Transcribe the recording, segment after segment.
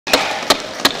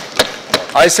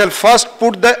I shall first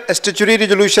put the statutory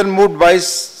resolution moved by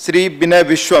Sri Binoy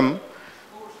Viswam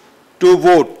to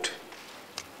vote.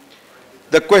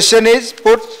 The question is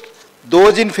put.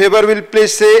 Those in favor will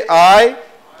please say aye.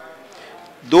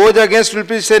 Those against will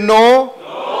please say no.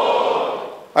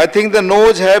 No. I think the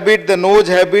noes have it, the noes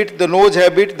have it, the noes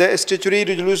have it. The statutory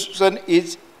resolution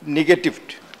is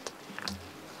negatived.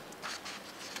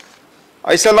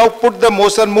 I shall now put the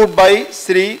motion moved by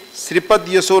Sri Sripad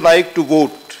Yeso Naik to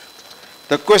vote.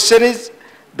 The question is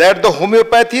that the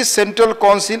Homoeopathy Central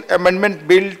Council Amendment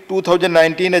Bill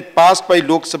 2019 as passed by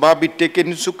Lok Sabha be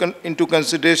taken into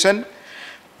consideration.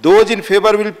 Those in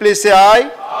favor will please say aye.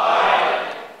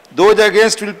 Aye. Those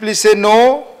against will please say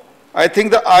no. I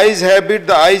think the ayes have it,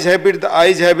 the ayes have it, the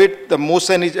ayes have it. The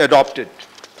motion is adopted.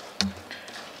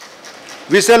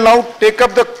 We shall now take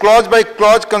up the clause by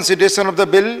clause consideration of the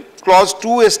bill. Clause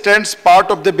 2 stands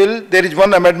part of the bill. There is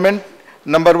one amendment.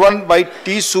 Number 1 by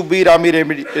T. Subi Rami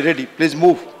Reddy. Please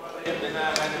move.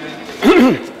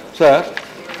 Sir,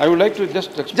 I would like to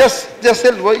just explain. Just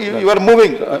tell you are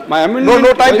moving. My amendment.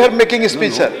 No time for making a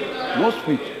speech, sir. No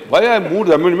speech. Why I moved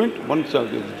the amendment?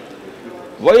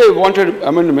 Why I wanted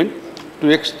amendment to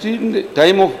extend the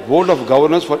time of Board of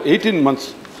Governors for 18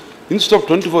 months instead of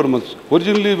 24 months.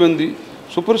 Originally, when the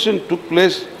supersession took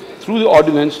place through the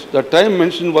ordinance, the time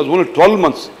mentioned was only 12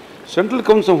 months. Central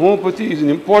Council of Homeopathy is an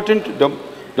important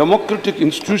democratic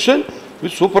institution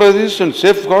which supervises and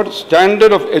safeguards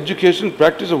standard of education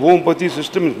practice of homeopathy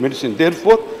system in medicine.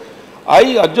 Therefore,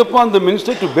 I urge upon the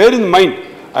minister to bear in mind,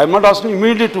 I am not asking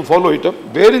immediately to follow it up,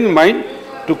 bear in mind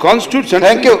to constitute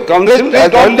Central Council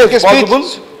as early as possible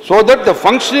so that the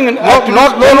functioning and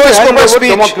activities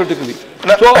democratically.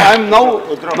 So I am now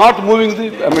not moving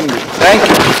the amendment. Thank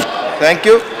you. Thank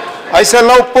you. I shall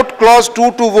now put clause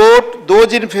 2 to vote.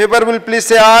 Those in favor will please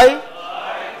say aye.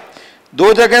 Aye.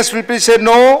 Those against will please say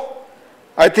no.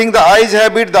 I think the ayes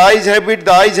have it, the ayes have it,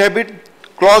 the ayes have it.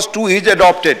 Clause 2 is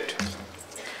adopted.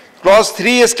 Clause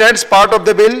 3 stands part of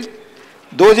the bill.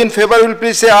 Those in favor will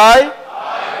please say aye.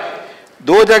 Aye.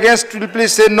 Those against will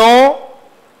please say no.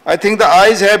 I think the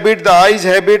ayes have it, the ayes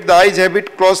have it, the ayes have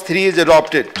it. Clause 3 is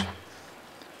adopted.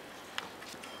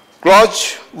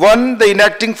 Clause 1, the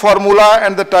enacting formula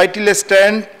and the title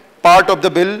stand part of the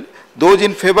bill. Those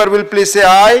in favor will please say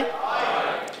aye.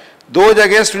 Aye. Those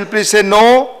against will please say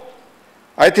no.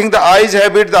 I think the ayes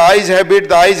have it, the ayes have it,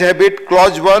 the ayes have it.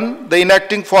 Clause 1, the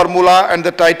enacting formula and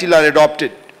the title are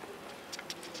adopted.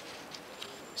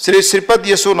 Sri Sripad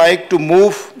Yeso Naik to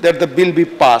move that the bill be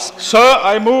passed. Sir,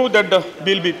 I move that the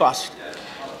bill be passed.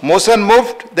 Motion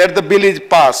moved that the bill is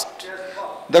passed.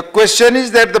 The question is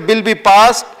that the bill be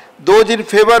passed. Those in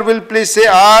favor will please say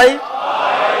aye.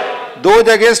 Aye. Those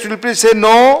against will please say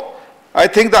no. I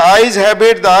think the ayes have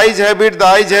it, the ayes have it, the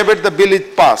ayes have it. The bill is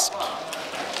passed.